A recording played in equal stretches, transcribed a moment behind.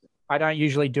I don't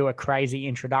usually do a crazy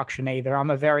introduction either. I'm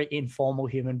a very informal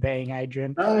human being,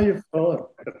 Adrian. No, you're fine.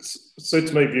 It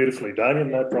suits me beautifully, Damien.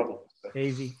 No problem.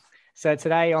 Easy. So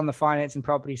today on the Finance and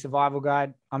Property Survival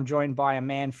Guide, I'm joined by a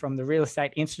man from the Real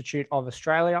Estate Institute of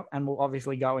Australia, and we'll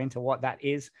obviously go into what that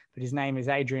is. But his name is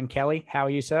Adrian Kelly. How are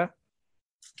you, sir?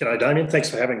 G'day, Damien. Thanks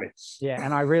for having me. Yeah,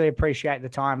 and I really appreciate the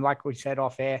time. Like we said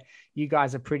off air, you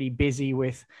guys are pretty busy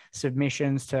with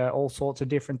submissions to all sorts of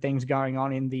different things going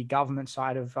on in the government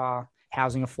side of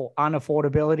housing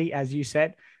unaffordability, as you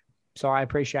said. So I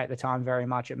appreciate the time very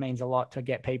much. It means a lot to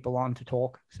get people on to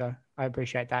talk. So I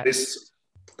appreciate that.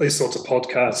 These sorts of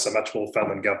podcasts are much more fun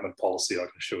than government policy, I can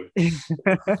assure you.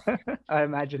 I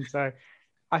imagine so.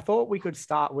 I thought we could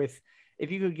start with,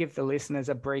 if you could give the listeners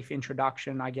a brief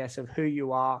introduction, I guess, of who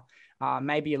you are,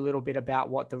 maybe a little bit about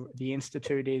what the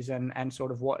Institute is and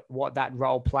sort of what that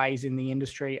role plays in the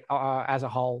industry as a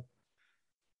whole.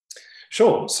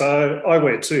 Sure. So I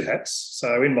wear two hats.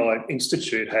 So in my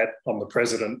institute hat, I'm the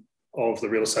president of the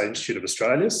Real Estate Institute of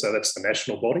Australia. So that's the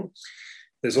national body.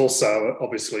 There's also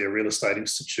obviously a real estate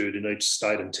institute in each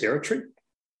state and territory.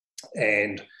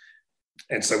 And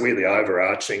so we're the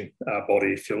overarching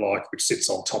body, if you like, which sits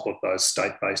on top of those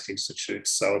state-based institutes.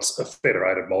 So it's a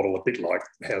federated model, a bit like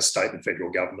how state and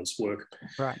federal governments work.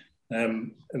 Right.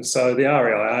 And so the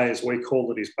REIA, as we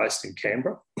call it, is based in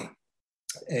Canberra.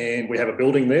 And we have a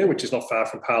building there, which is not far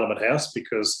from Parliament House,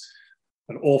 because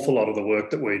an awful lot of the work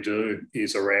that we do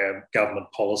is around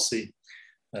government policy.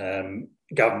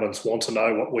 Governments want to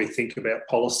know what we think about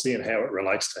policy and how it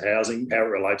relates to housing, how it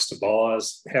relates to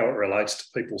buyers, how it relates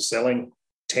to people selling,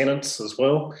 tenants as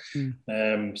well.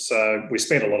 So we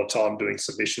spend a lot of time doing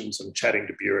submissions and chatting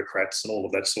to bureaucrats and all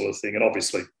of that sort of thing. And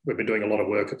obviously we've been doing a lot of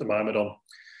work at the moment on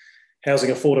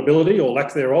housing affordability or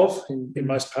lack thereof in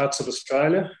most parts of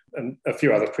Australia, and a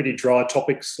few other pretty dry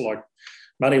topics like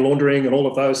money laundering and all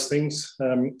of those things,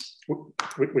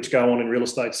 which go on in real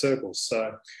estate circles.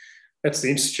 So that's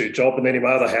the institute job. And then in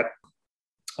my other hat,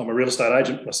 I'm a real estate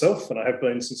agent myself, and I have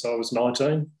been since I was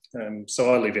 19.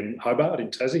 So I live in Hobart in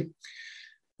Tassie,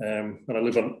 and I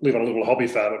live on a little hobby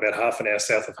farm about half an hour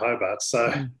south of Hobart.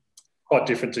 So quite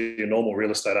different to your normal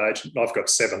real estate agent. I've got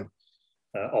 7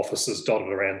 offices dotted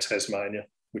around Tasmania,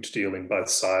 which deal in both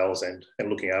sales and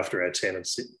looking after our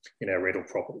tenants in our rental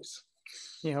properties.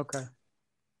 Yeah, okay.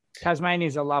 Tasmania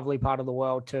is a lovely part of the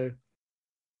world too.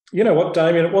 You know what,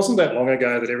 Damien? It wasn't that long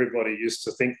ago that everybody used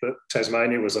to think that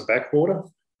Tasmania was a backwater.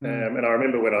 And I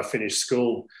remember when I finished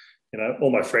school,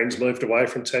 all my friends moved away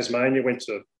from Tasmania, went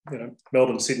to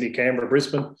Melbourne, Sydney, Canberra,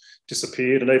 Brisbane,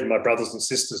 disappeared. And even my brothers and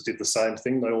sisters did the same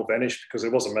thing. They all vanished because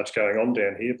there wasn't much going on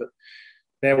down here. But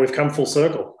now we've come full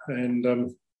circle,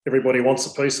 and everybody wants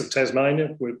a piece of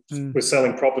Tasmania. We're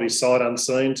selling property sight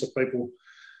unseen to people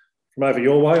from over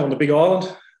your way on the Big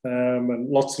Island. And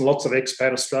lots of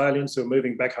expat Australians who are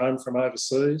moving back home from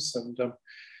overseas. And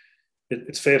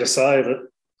it's fair to say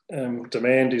that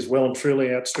demand is well and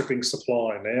truly outstripping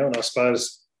supply now. And I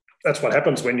suppose that's what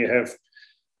happens when you have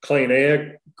clean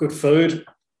air, good food,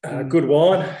 good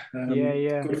wine,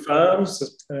 good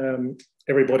farms.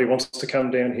 Everybody wants to come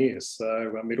down here.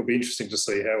 So it'll be interesting to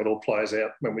see how it all plays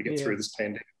out when we get through this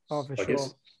pandemic. Oh, for sure.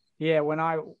 Yeah, when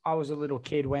I was a little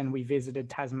kid, when we visited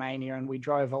Tasmania and we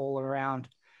drove all around,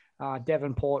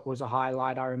 Devonport was a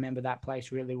highlight. I remember that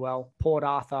place really well. Port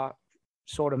Arthur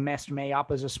sort of messed me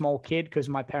up as a small kid because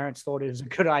my parents thought it was a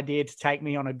good idea to take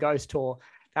me on a ghost tour.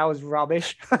 That was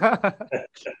rubbish.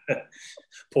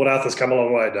 Port Arthur's come a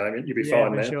long way, Damien. You'll be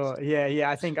fine now. Sure.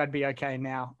 Yeah. I think I'd be okay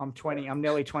now. I'm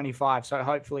nearly 25, so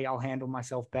hopefully I'll handle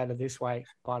myself better this way.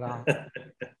 But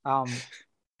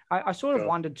I sort of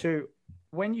wondered too,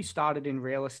 when you started in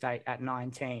real estate at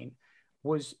 19,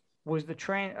 was the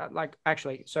trend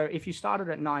so if you started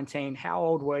at 19, how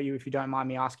old were you, if you don't mind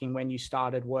me asking, when you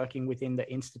started working within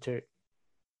the Institute?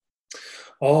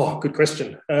 Oh, good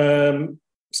question.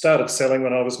 Started selling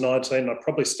when I was 19. I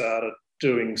probably started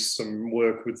doing some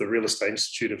work with the Real Estate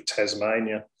Institute of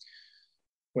Tasmania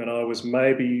when I was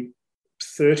maybe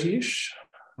 30-ish.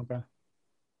 Okay.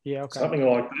 Yeah, okay. Something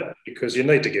like that, because you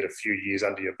need to get a few years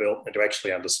under your belt and to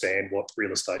actually understand what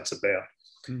real estate's about.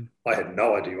 I had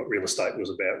no idea what real estate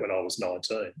was about when I was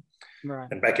 19. Right.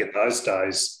 And back in those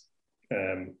days,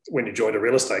 when you joined a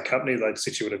real estate company, they'd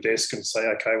sit you at a desk and say,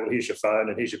 okay, well, here's your phone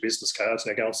and here's your business cards.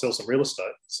 Now go and sell some real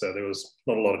estate. So there was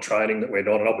not a lot of training that went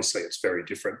on. And obviously it's very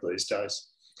different these days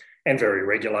and very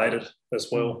regulated as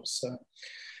well. So,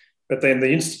 but then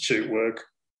the institute work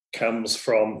comes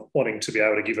from wanting to be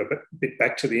able to give a bit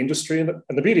back to the industry. And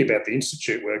the beauty about the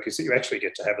institute work is that you actually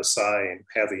get to have a say in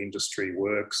how the industry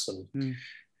works and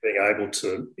being able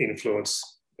to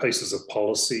influence pieces of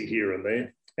policy here and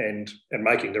there. and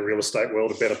making the real estate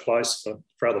world a better place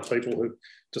for other people who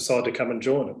decide to come and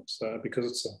join it. So because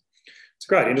it's a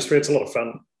great industry, it's a lot of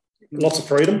fun, lots of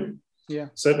freedom. Yeah,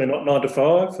 certainly not 9 to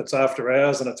 5. It's after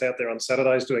hours and it's out there on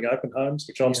Saturdays doing open homes,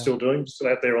 which I'm still doing, still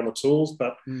out there on the tools.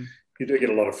 But you do get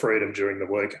a lot of freedom during the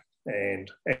week,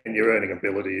 and your earning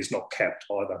ability is not capped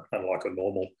either, unlike a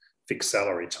normal fixed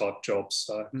salary type job.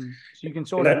 So you can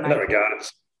sort of in that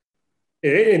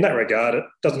regard, it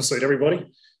doesn't suit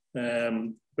everybody,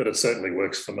 but it certainly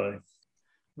works for me.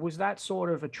 Was that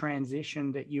sort of a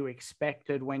transition that you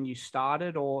expected when you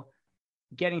started, or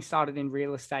getting started in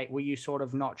real estate, were you sort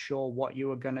of not sure what you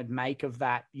were going to make of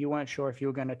that? You weren't sure if you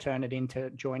were going to turn it into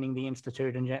joining the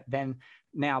Institute and then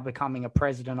now becoming a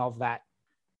president of that,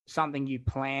 something you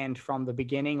planned from the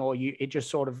beginning, or it just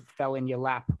sort of fell in your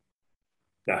lap?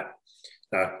 No.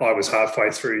 I was halfway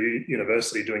through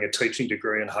university doing a teaching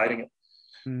degree and hating it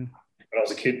when I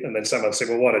was a kid. And then someone said,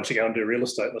 well, why don't you go and do real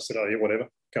estate? And I said, oh, yeah, whatever.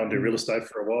 Go and do real estate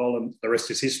for a while, and the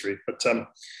rest is history. But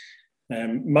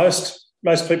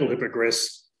most people who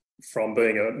progress from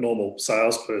being a normal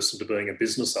salesperson to being a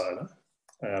business owner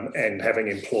and having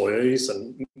employees,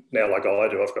 and now like I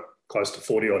do, I've got close to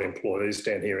 40-odd employees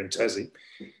down here in Tassie,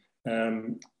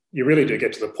 you really do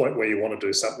get to the point where you want to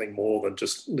do something more than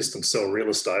just list and sell real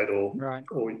estate or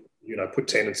put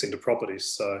tenants into properties.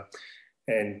 So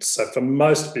for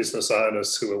most business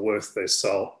owners who are worth their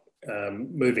salt,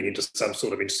 moving into some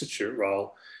sort of institute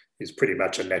role is pretty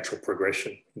much a natural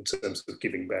progression in terms of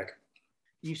giving back.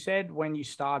 You said when you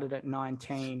started at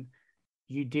 19,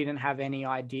 you didn't have any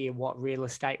idea what real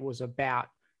estate was about.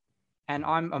 And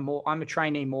I'm a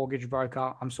trainee mortgage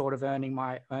broker. I'm sort of earning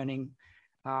my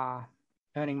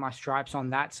stripes on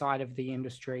that side of the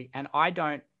industry. And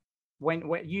when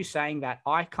you saying that,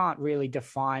 I can't really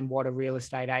define what a real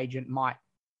estate agent might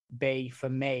be for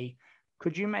me.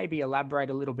 Could you maybe elaborate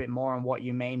a little bit more on what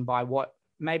you mean by what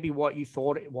you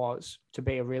thought it was to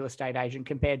be a real estate agent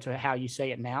compared to how you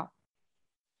see it now?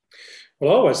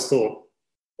 Well, I always thought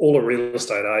all a real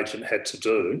estate agent had to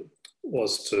do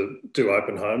was to do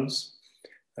open homes.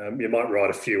 You might write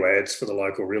a few ads for the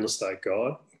local real estate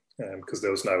guide because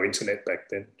there was no internet back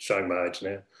then, showing my age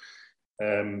now.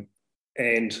 And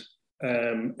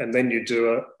then you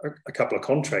do a couple of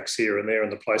contracts here and there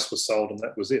and the place was sold and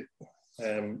that was it.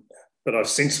 But I've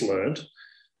since learned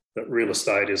that real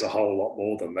estate is a whole lot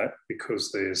more than that,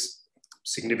 because there's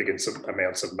significant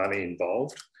amounts of money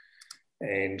involved.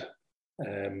 And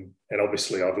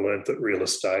obviously I've learned that real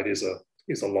estate is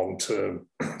a long-term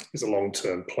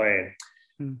plan.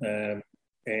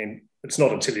 And it's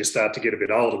not until you start to get a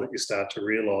bit older that you start to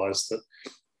realise that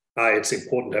A, it's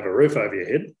important to have a roof over your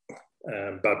head,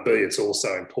 but B, it's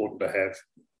also important to have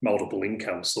multiple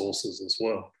income sources as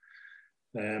well.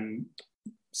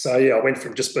 So yeah, I went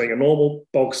from just being a normal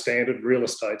bog standard real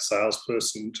estate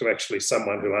salesperson to actually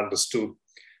someone who understood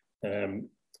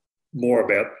more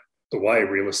about the way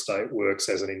real estate works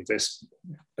as an investment,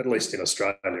 at least in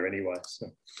Australia anyway. So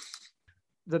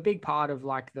the big part of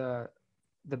like the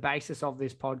basis of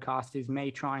this podcast is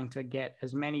me trying to get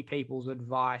as many people's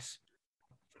advice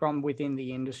from within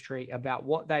the industry about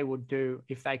what they would do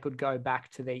if they could go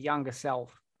back to their younger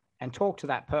self and talk to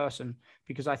that person,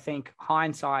 because I think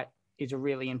hindsight is a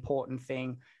really important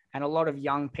thing. And a lot of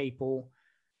young people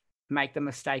make the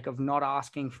mistake of not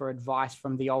asking for advice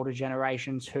from the older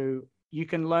generations, who you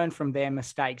can learn from their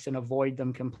mistakes and avoid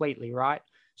them completely, right?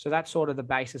 So that's sort of the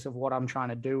basis of what I'm trying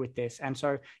to do with this. And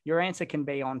so your answer can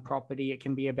be on property. It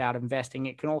can be about investing.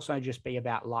 It can also just be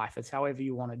about life. It's however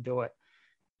you want to do it.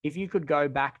 If you could go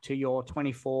back to your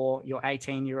 24, your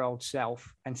 18-year-old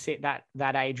self and sit that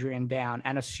Adrian down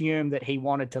and assume that he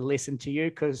wanted to listen to you,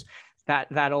 because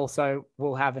that also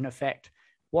will have an effect.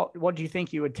 What do you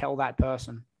think you would tell that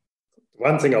person?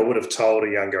 One thing I would have told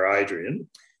a younger Adrian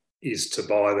is to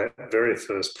buy that very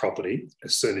first property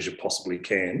as soon as you possibly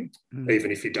can,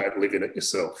 even if you don't live in it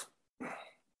yourself.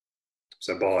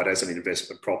 So buy it as an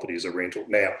investment property, as a rental.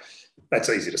 Now, that's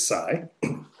easy to say,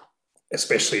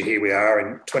 especially here we are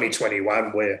in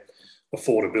 2021, where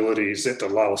affordability is at the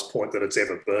lowest point that it's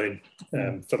ever been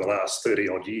for the last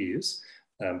 30-odd years.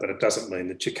 But it doesn't mean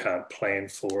that you can't plan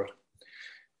for it.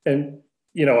 And,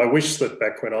 I wish that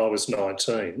back when I was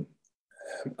 19,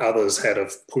 others had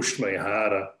have pushed me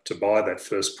harder to buy that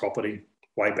first property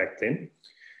way back then.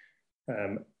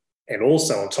 And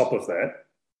also on top of that,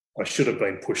 I should have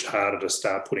been pushed harder to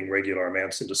start putting regular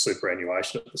amounts into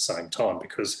superannuation at the same time,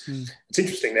 because it's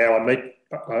interesting now.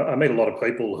 I meet a lot of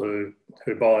people who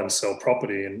buy and sell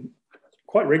property, and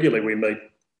quite regularly we meet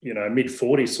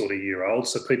mid-40 sort of year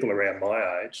olds, so people around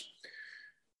my age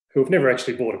who have never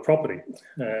actually bought a property.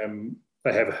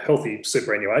 They have a healthy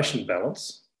superannuation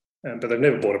balance, but they've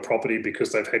never bought a property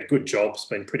because they've had good jobs,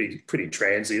 been pretty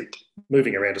transient,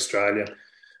 moving around Australia,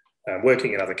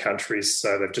 working in other countries.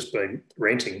 So they've just been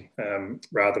renting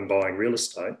rather than buying real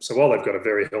estate. So while they've got a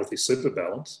very healthy super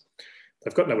balance,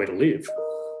 they've got nowhere to live.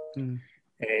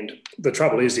 And the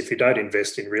trouble is, if you don't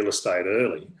invest in real estate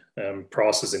early,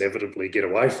 prices inevitably get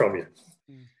away from you.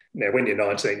 Now, when you're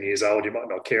 19 years old, you might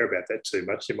not care about that too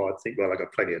much. You might think, well, I've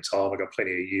got plenty of time. I've got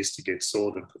plenty of years to get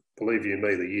sorted. But believe you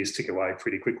me, the years tick away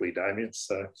pretty quickly, Damien.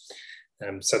 So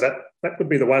that would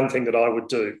be the one thing that I would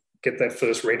do, get that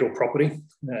first rental property.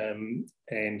 And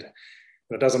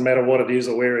it doesn't matter what it is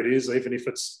or where it is, even if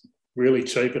it's really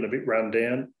cheap and a bit run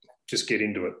down, just get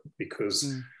into it,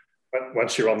 because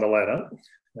once you're on the ladder,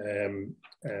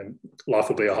 life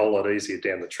will be a whole lot easier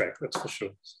down the track, that's for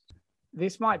sure.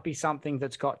 This might be something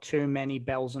that's got too many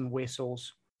bells and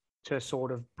whistles to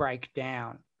sort of break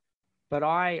down. But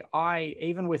I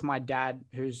even with my dad,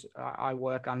 who's I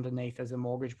work underneath as a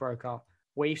mortgage broker,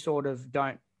 we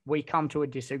come to a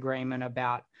disagreement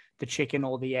about the chicken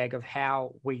or the egg of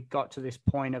how we got to this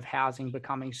point of housing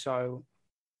becoming so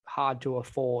hard to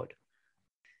afford.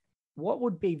 What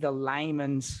would be the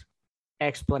layman's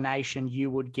explanation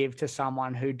you would give to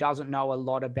someone who doesn't know a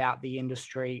lot about the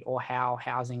industry or how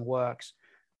housing works,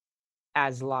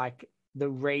 as like the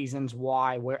reasons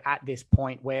why we're at this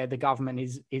point where the government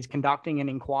is conducting an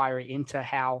inquiry into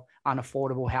how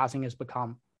unaffordable housing has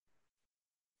become?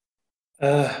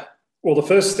 Well, the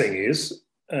first thing is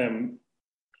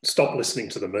stop listening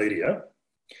to the media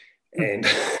and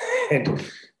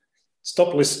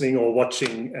stop listening or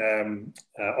watching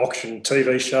auction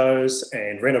TV shows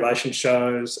and renovation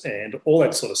shows and all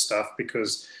that sort of stuff,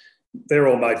 because they're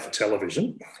all made for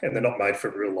television and they're not made for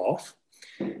real life.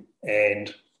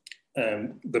 And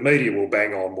the media will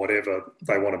bang on whatever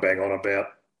they want to bang on about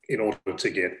in order to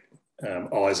get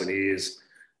eyes and ears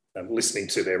listening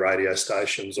to their radio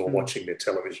stations or watching their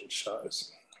television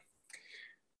shows.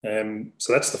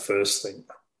 So that's the first thing.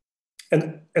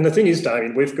 And the thing is,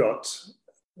 Damien, we've got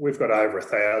over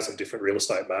 1,000 different real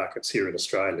estate markets here in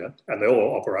Australia, and they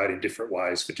all operate in different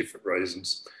ways for different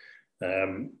reasons.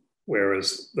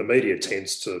 Whereas the media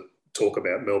tends to talk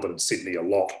about Melbourne and Sydney a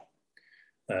lot,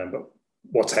 but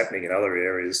what's happening in other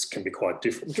areas can be quite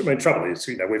different. I mean, trouble is,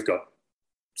 we've got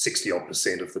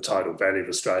 60% of the total value of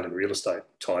Australian real estate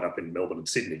tied up in Melbourne and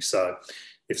Sydney. So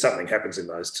if something happens in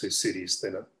those two cities,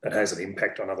 then it has an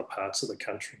impact on other parts of the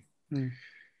country.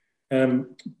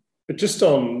 But just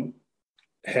on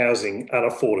housing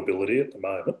unaffordability at the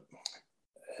moment,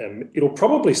 it'll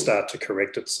probably start to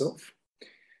correct itself.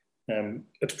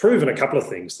 It's proven a couple of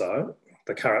things, though,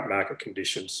 the current market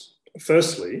conditions.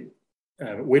 Firstly,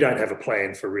 we don't have a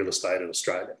plan for real estate in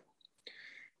Australia.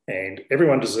 And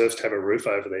everyone deserves to have a roof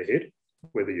over their head,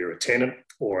 whether you're a tenant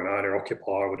or an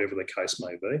owner-occupier, whatever the case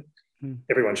may be.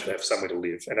 Everyone should have somewhere to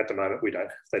live. And at the moment, we don't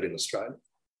have that in Australia.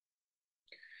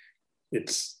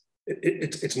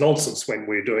 It's nonsense when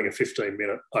we're doing a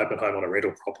 15-minute open home on a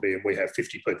rental property and we have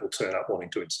 50 people turn up wanting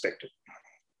to inspect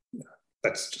it.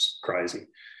 That's just crazy.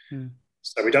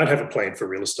 So we don't have a plan for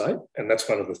real estate, and that's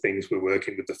one of the things we're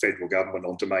working with the federal government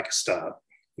on to make a start.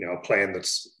 A plan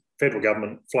that's federal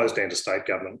government, flows down to state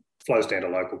government, flows down to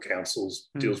local councils,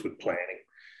 deals with planning.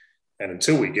 And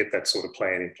until we get that sort of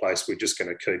plan in place, we're just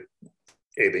going to keep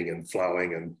ebbing and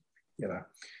flowing and,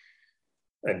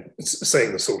 and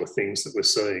seeing the sort of things that we're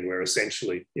seeing where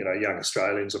essentially, young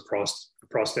Australians are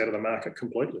priced out of the market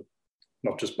completely,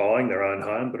 not just buying their own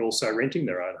home, but also renting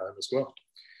their own home as well.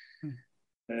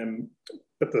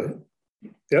 But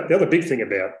the other big thing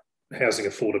about housing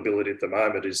affordability at the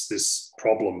moment is this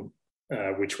problem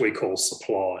which we call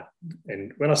supply.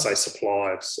 And when I say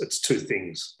supply, it's two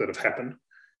things that have happened.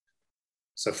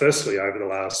 So firstly, over the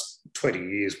last 20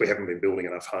 years, we haven't been building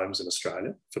enough homes in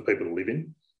Australia for people to live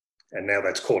in. And now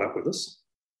that's caught up with us.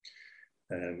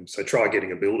 So try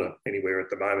getting a builder anywhere at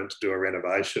the moment to do a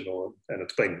renovation, and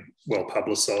it's been well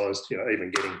publicised,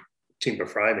 even getting timber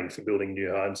framing for building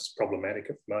new homes is problematic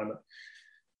at the moment.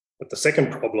 But the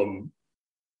second problem,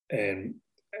 and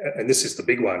this is the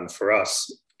big one for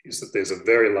us, is that there's a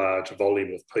very large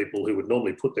volume of people who would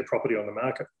normally put their property on the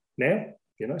market now,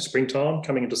 springtime,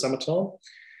 coming into summertime,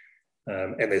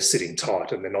 and they're sitting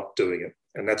tight and they're not doing it.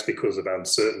 And that's because of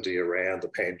uncertainty around the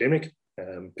pandemic,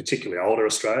 particularly older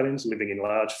Australians living in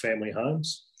large family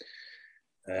homes.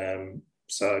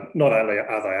 So not only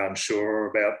are they unsure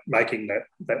about making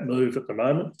that move at the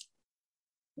moment,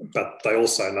 but they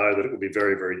also know that it will be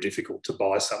very, very difficult to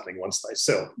buy something once they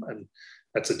sell. And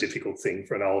that's a difficult thing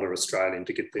for an older Australian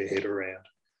to get their head around.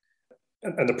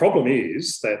 And the problem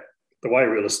is that the way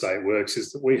real estate works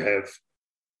is that we have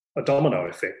a domino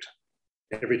effect.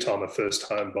 every time a first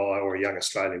home buyer or a young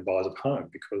Australian buys a home,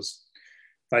 because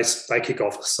they kick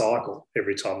off a cycle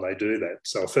every time they do that.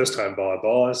 So a first home buyer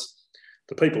buys,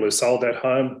 the people who sold that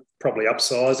home probably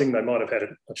upsizing, they might have had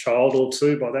a child or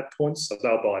two by that point, so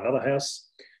they'll buy another house.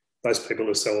 Those people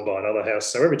who sell will buy another house.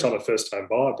 So every time a first home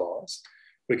buyer buys,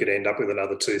 we could end up with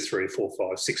another 2, 3, 4,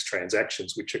 5, 6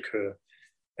 transactions which occur.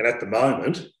 And at the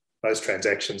moment, those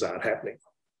transactions aren't happening.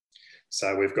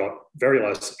 So we've got very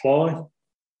low supply,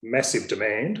 massive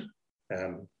demand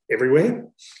everywhere.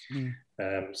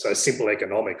 So simple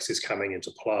economics is coming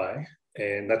into play,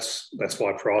 and that's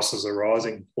why prices are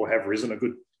rising, or have risen a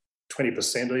good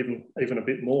 20%, even a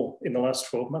bit more in the last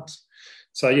 12 months.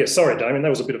 So yeah, sorry, Damien, that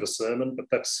was a bit of a sermon, but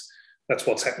that's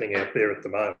what's happening out there at the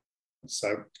moment.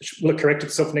 So will it correct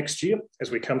itself next year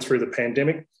as we come through the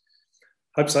pandemic?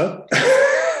 Hope so.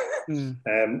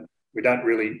 We don't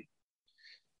really,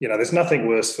 there's nothing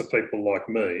worse for people like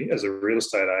me as a real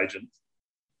estate agent.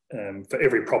 For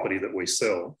every property that we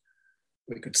sell,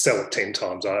 we could sell it 10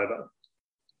 times over.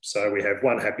 So we have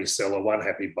one happy seller, one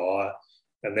happy buyer,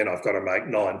 and then I've got to make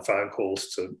 9 phone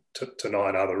calls to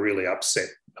 9 other really upset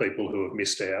people who have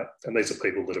missed out. And these are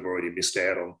people that have already missed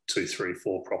out on 2, 3,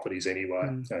 4 properties anyway.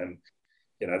 And,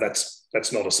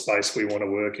 that's not a space we want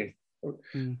to work in.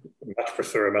 We much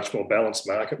prefer a much more balanced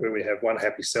market where we have one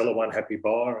happy seller, one happy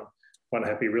buyer, and one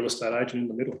happy real estate agent in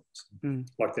the middle,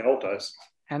 like the old days.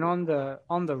 And on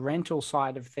the rental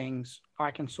side of things,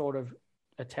 I can sort of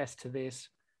attest to this.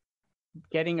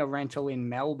 Getting a rental in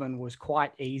Melbourne was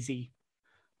quite easy.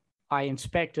 I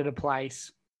inspected a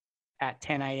place at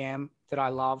 10 a.m. that I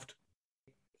loved,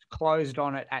 closed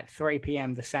on it at 3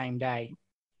 p.m. the same day,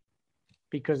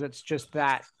 because it's just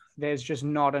that there's just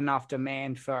not enough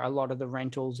demand for a lot of the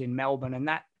rentals in Melbourne. And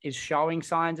that is showing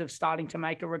signs of starting to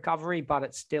make a recovery, but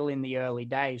it's still in the early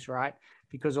days, right?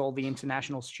 Because all the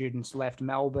international students left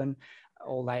Melbourne,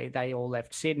 or they all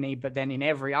left Sydney. But then in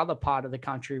every other part of the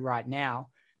country right now,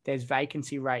 there's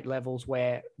vacancy rate levels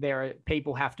where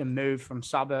people have to move from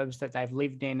suburbs that they've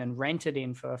lived in and rented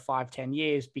in for 5-10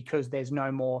 years because there's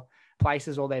no more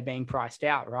places, or they're being priced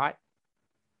out, right?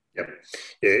 Yep.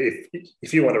 Yeah,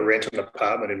 if you want to rent an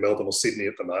apartment in Melbourne or Sydney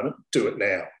at the moment, do it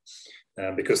now,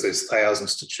 because there's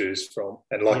thousands to choose from.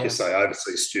 And like you say,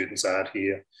 overseas students aren't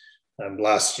here.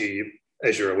 Last year,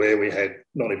 as you're aware, we had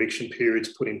non-eviction periods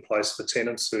put in place for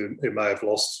tenants who may have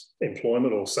lost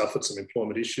employment or suffered some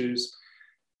employment issues.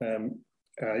 A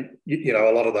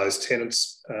lot of those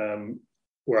tenants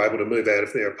were able to move out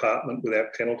of their apartment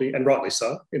without penalty, and rightly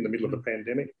so, in the middle of the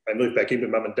pandemic. They moved back in with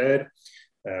mum and dad.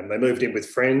 They moved in with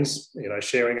friends,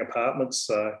 sharing apartments.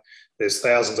 There's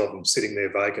thousands of them sitting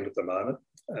there vacant at the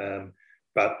moment.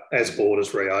 But as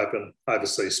borders reopen,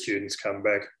 overseas students come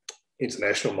back,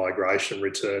 international migration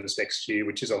returns next year,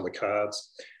 which is on the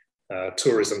cards.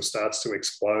 Tourism starts to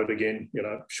explode again,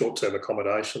 short-term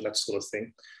accommodation, that sort of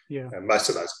thing. Yeah. Most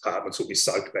of those apartments will be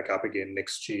soaked back up again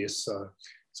next year. So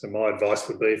my advice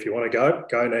would be, if you want to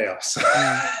go now.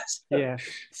 Yeah.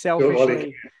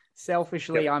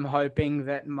 Selfishly, I'm hoping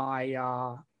that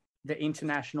the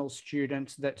international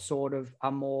students that sort of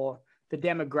are more the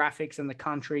demographics and the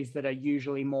countries that are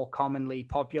usually more commonly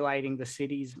populating the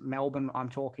cities, Melbourne, I'm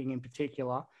talking in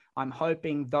particular, I'm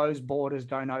hoping those borders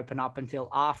don't open up until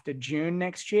after June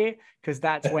next year, because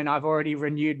that's when I've already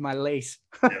renewed my lease.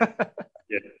 Yeah,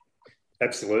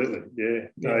 absolutely. Yeah,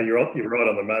 no, you're right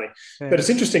on the money. Yeah. But it's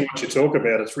interesting what you talk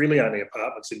about. It's really only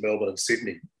apartments in Melbourne and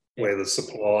Sydney where the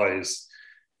supply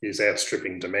is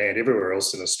outstripping demand. Everywhere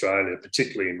else in Australia,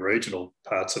 particularly in regional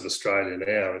parts of Australia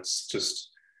now, it's just,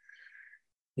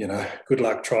 good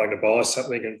luck trying to buy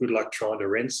something and good luck trying to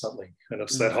rent something. And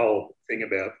it's that whole thing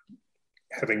about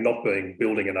having not been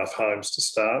building enough homes to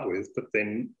start with, but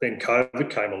then COVID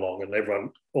came along and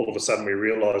everyone, all of a sudden we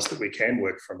realised that we can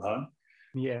work from home.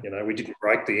 Yeah. We didn't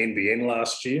break the NBN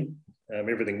last year.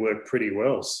 Everything worked pretty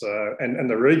well. So, and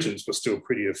the regions were still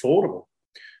pretty affordable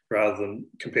rather than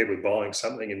compared with buying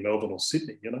something in Melbourne or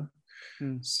Sydney,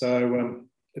 So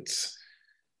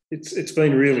it's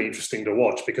been really interesting to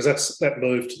watch, because that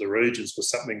move to the regions was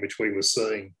something which we were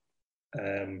seeing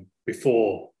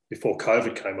before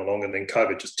COVID came along, and then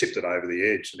COVID just tipped it over the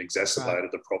edge and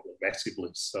exacerbated the problem massively.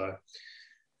 So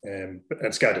but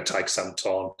it's going to take some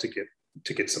time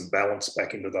to get some balance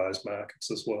back into those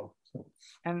markets as well.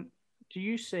 And do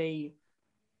you see,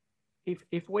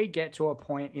 if we get to a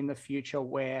point in the future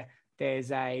where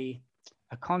there's a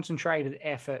concentrated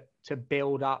effort to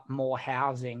build up more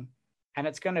housing, and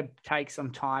it's going to take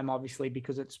some time, obviously,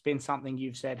 because it's been something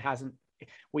you've said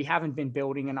we haven't been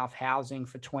building enough housing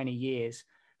for 20 years.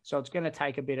 So it's going to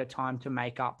take a bit of time to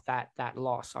make up that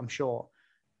loss, I'm sure.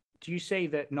 do you see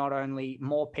that not only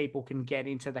more people can get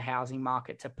into the housing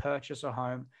market to purchase a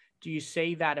home, do you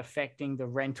see that affecting the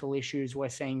rental issues we're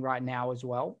seeing right now as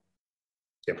well?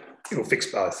 Yep, it'll fix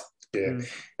both. Yeah.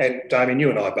 And Damien, you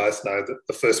and I both know that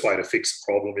the first way to fix a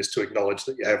problem is to acknowledge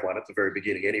that you have one at the very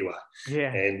beginning anyway.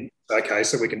 Yeah. And okay,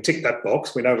 so we can tick that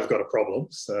box. We know we've got a problem.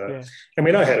 So, and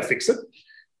we know how to fix it.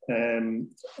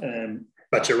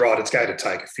 But you're right, it's going to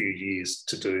take a few years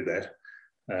to do that.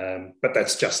 But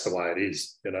that's just the way it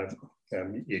is. You know,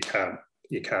 you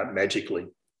can't magically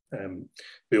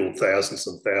build thousands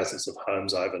and thousands of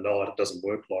homes overnight. It doesn't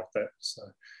work like that. So,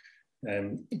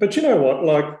 but you know what,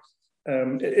 like,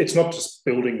 it's not just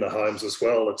building the homes as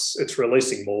well. It's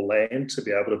releasing more land to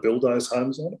be able to build those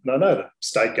homes on. And I know that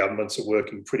state governments are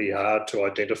working pretty hard to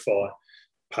identify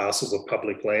parcels of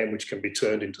public land which can be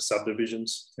turned into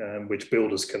subdivisions, which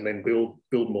builders can then build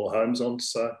more homes on.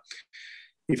 So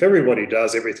if everybody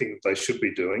does everything that they should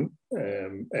be doing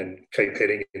and keep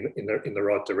heading in the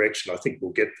right direction, I think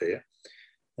we'll get there.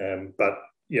 But,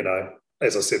 you know,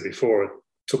 as I said before, it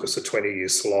took us a 20-year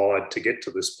slide to get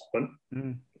to this point.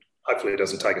 Hopefully it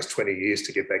doesn't take us 20 years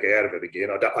to get back out of it again.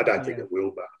 I don't think it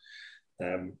will,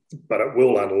 but it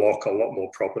will unlock a lot more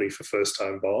property for first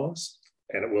home buyers,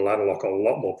 and it will unlock a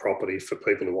lot more property for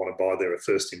people who want to buy their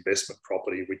first investment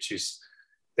property, which is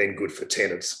then good for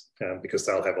tenants because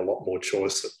they'll have a lot more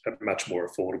choice at much more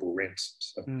affordable rents.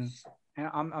 So. And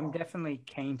I'm definitely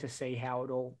keen to see how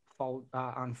it all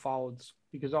unfolds,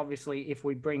 because obviously if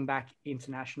we bring back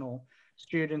international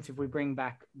students, if we bring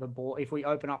back if we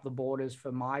open up the borders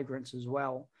for migrants as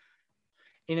well,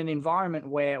 in an environment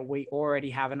where we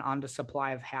already have an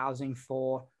undersupply of housing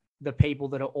for the people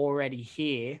that are already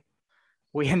here,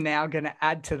 we are now going to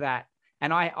add to that.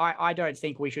 And I don't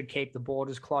think we should keep the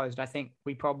borders closed. I think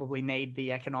we probably need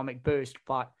the economic boost,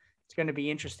 but it's going to be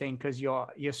interesting because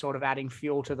you're sort of adding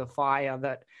fuel to the fire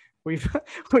that we've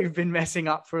been messing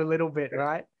up for a little bit,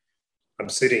 right? I'm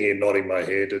sitting here nodding my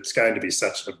head. It's going to be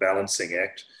such a balancing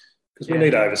act because we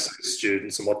need overseas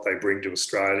students and what they bring to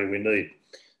Australia. We need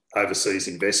overseas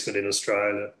investment in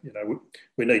Australia. You know,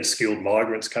 we need skilled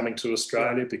migrants coming to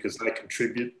Australia because they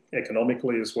contribute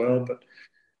economically as well.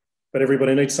 But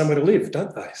everybody needs somewhere to live,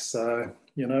 don't they? So,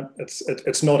 you know,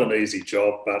 it's not an easy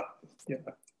job, but you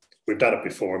know, we've done it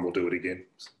before and we'll do it again.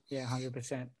 Yeah,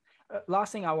 100%.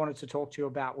 Last thing I wanted to talk to you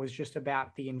about was just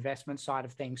about the investment side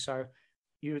of things. So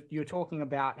you're talking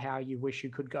about how you wish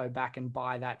you could go back and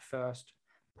buy that first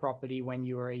property when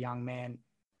you were a young man.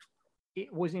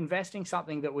 Was investing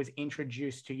something that was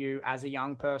introduced to you as a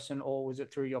young person, or was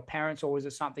it through your parents, or was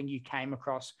it something you came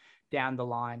across down the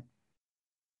line?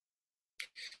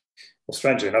 Well,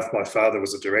 strangely enough, my father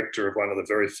was a director of one of the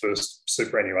very first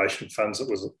superannuation funds that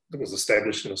was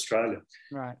established in Australia.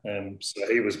 Right. So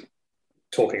he was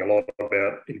talking a lot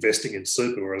about investing in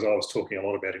super, whereas I was talking a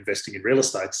lot about investing in real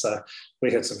estate. So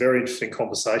we had some very interesting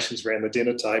conversations around the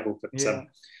dinner table. But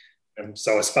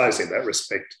so I suppose in that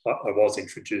respect, I was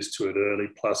introduced to it early.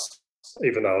 Plus,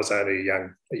 even though I was only a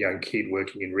young kid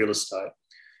working in real estate,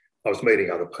 I was meeting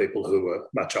other people who were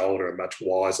much older and much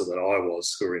wiser than I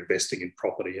was, who were investing in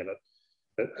property. And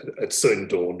it soon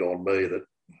dawned on me that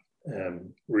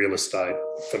real estate,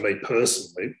 for me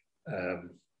personally,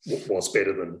 was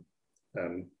better than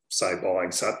say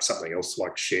buying something else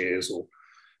like shares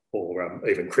or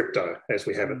even crypto as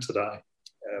we have it today.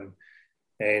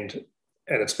 And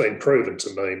it's been proven to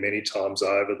me many times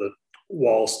over that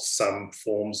whilst some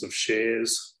forms of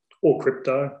shares or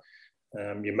crypto,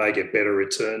 you may get better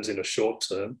returns in a short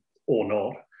term or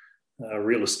not,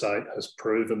 real estate has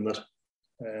proven that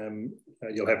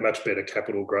you'll have much better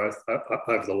capital growth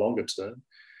over the longer term.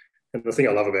 And the thing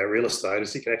I love about real estate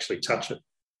is you can actually touch it.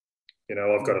 You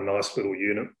know, I've got a nice little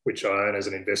unit which I own as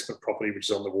an investment property, which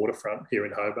is on the waterfront here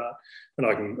in Hobart, and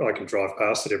I can drive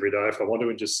past it every day if I want to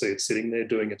and just see it sitting there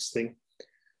doing its thing.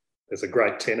 There's a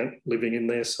great tenant living in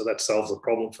there, so that solves the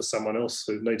problem for someone else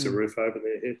who needs a roof over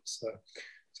their head. So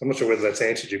I'm not sure whether that's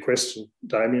answered your question,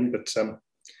 Damien, but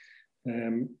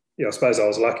I suppose I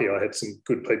was lucky. I had some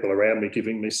good people around me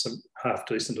giving me some half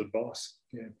decent advice.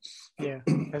 Yeah.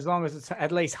 As long as it's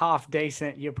at least half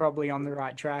decent, you're probably on the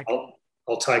right track.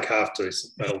 I'll take half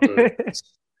decent. That'll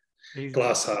do.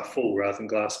 Glass half full rather than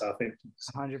glass half empty.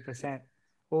 100%.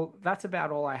 Well, that's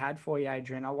about all I had for you,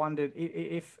 Adrian. I wondered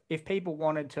if people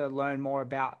wanted to learn more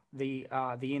about the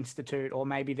Institute, or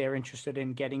maybe they're interested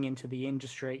in getting into the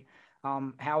industry,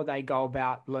 how would they go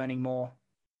about learning more?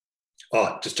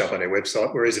 Oh, just jump on their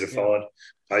website. We're easy to find.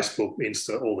 Facebook,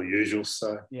 Insta, all the usuals.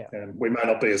 So we may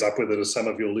not be as up with it as some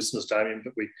of your listeners, Damien,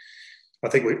 but I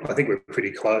think we're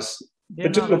pretty close. Yeah,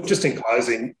 but just in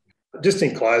closing, I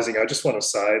just want to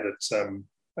say that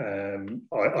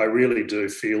I really do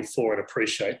feel for and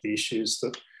appreciate the issues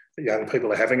that young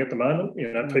people are having at the moment.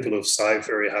 You know, people who have saved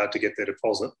very hard to get their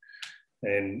deposit,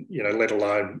 and, you know, let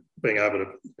alone being able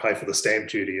to pay for the stamp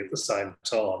duty at the same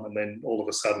time. And then all of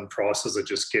a sudden prices are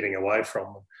just getting away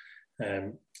from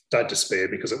them. Don't despair,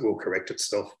 because it will correct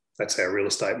itself. That's how real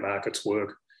estate markets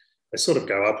work. They sort of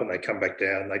go up and they come back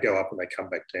down. They go up and they come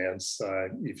back down. So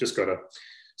you've just got to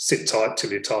sit tight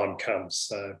till your time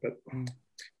comes. And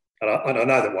I know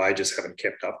that wages haven't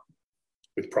kept up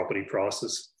with property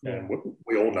prices.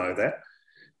 We all know that.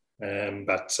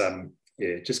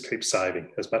 Yeah, just keep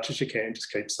saving as much as you can.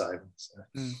 Just keep saving. So.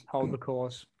 Hold the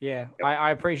course. Yeah, yep.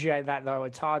 I appreciate that, though.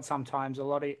 It's hard sometimes. A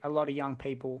lot of young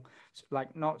people,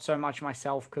 like, not so much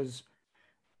myself, because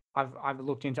I've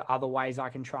looked into other ways I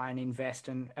can try and invest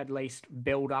and at least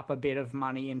build up a bit of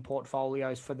money in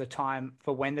portfolios for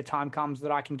when the time comes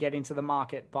that I can get into the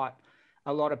market. But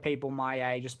a lot of people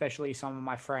my age, especially some of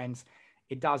my friends,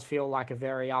 it does feel like a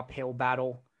very uphill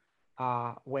battle.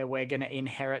 Where we're going to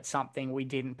inherit something we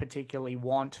didn't particularly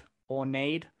want or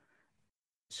need.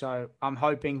 So I'm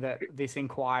hoping that this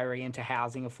inquiry into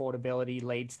housing affordability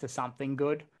leads to something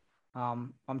good.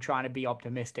 I'm trying to be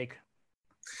optimistic.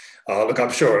 Look,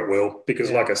 I'm sure it will, because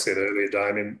like I said earlier,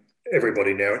 Damien,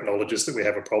 everybody now acknowledges that we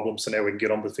have a problem, so now we can get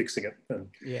on with fixing it. And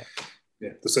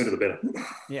the sooner the better.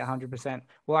 Yeah, 100%.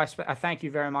 Well, I thank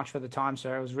you very much for the time,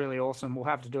 sir. It was really awesome. We'll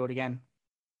have to do it again.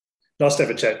 Nice to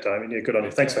have a chat, Damien. Yeah, good on you.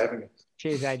 Thanks for having me.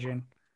 Cheers, Adrian.